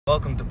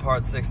Welcome to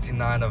part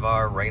 69 of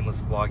our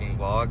Rainless vlogging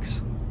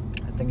vlogs.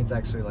 I think it's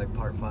actually like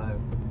part 5.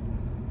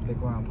 I think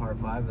we're on part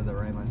 5 of the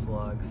Rainless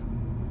vlogs.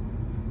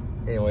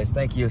 Anyways,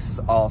 thank you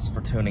all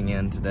for tuning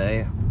in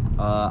today.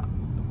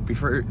 Be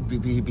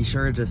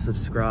sure to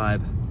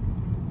subscribe.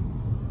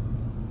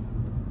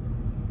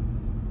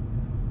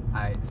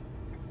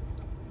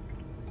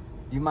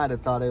 You might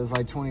have thought it was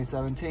like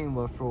 2017,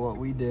 but for what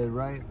we did,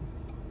 right?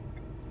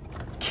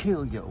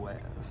 Kill your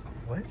ass.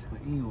 What?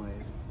 But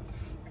anyways.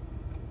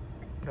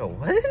 No,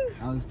 what?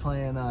 I was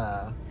playing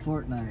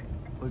Fortnite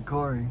with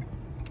Corey,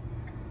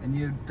 and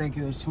you'd think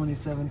it was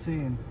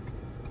 2017.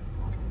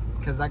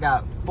 Because I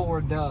got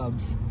 4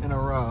 dubs in a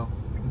row.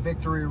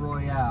 Victory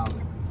Royale.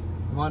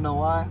 You wanna know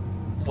why?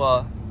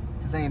 What?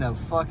 Because ain't a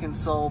fucking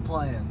soul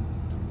playing.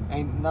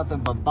 Ain't nothing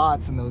but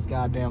bots in those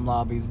goddamn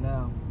lobbies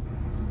now.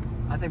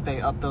 I think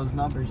they up those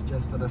numbers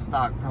just for the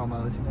stock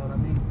promos, you know what I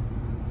mean?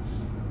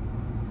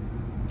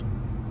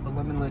 But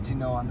let me let you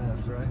know on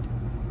this, right?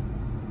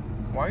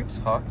 Why are you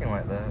talking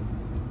like that?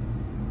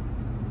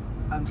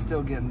 I'm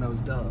still getting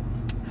those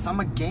dubs. Because I'm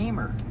a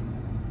gamer.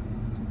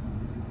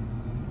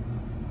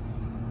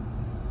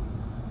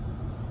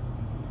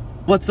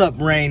 What's up,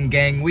 Rain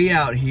Gang? We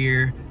out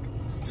here.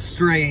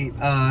 Straight.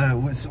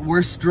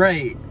 We're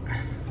straight.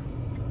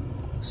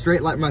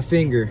 Straight like my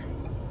finger.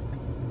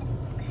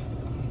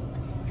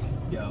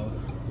 Yo.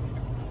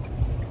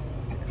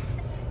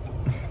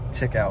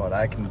 Check out what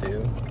I can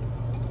do.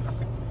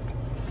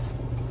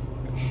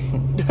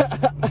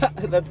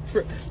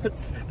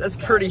 that's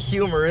pretty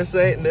humorous,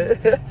 ain't it?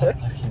 I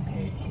fucking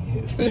hate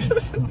you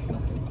so much.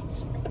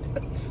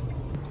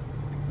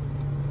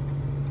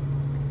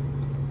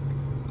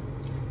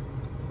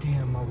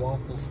 Damn, my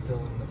waffle's still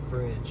in the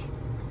fridge.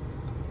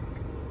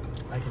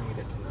 I can eat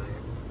it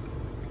tonight.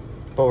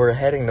 But we're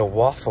heading to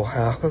Waffle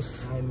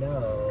House. I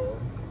know.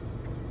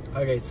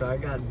 Okay, so I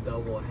got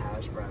double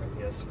hash browns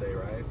yesterday,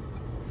 right?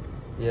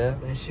 Yeah.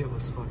 That shit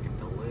was fucking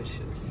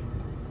delicious.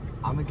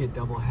 I'm gonna get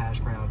double hash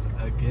browns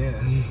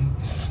again.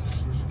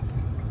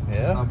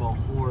 Yeah? I'm a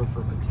whore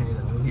for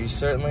potatoes. You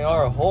certainly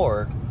are a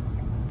whore.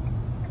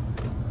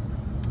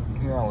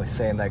 You're only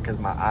saying that because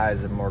my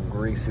eyes are more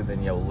greasy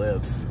than your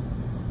lips.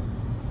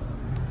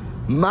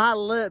 My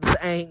lips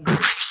ain't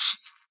greasy.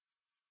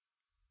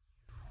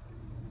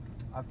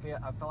 I feel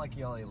like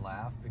you only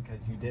laughed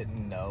because you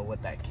didn't know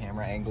what that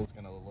camera angle is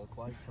gonna look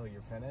like till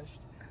you're finished,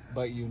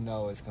 but you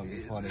know it's gonna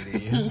be funny to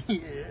you.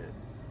 Yeah.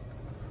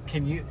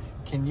 Can you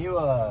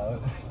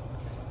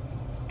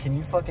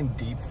fucking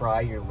deep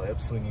fry your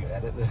lips when you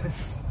edit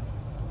this?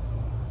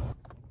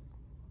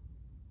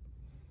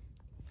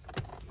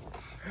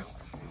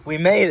 We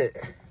made it.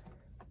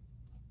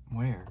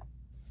 Where?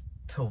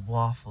 To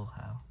Waffle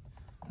House.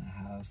 A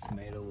house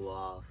made of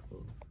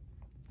waffles.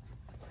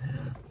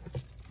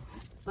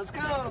 Let's go!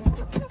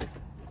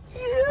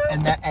 Yeah.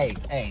 And that,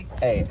 hey,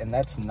 and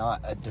that's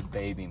not a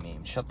DaBaby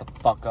meme. Shut the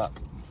fuck up,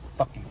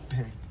 fucking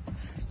pig.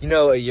 You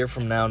know, a year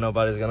from now,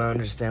 nobody's gonna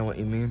understand what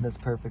you mean. That's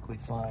perfectly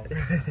fine.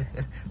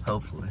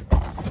 Hopefully.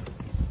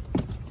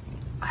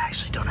 I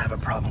actually don't have a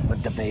problem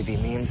with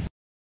DaBaby memes.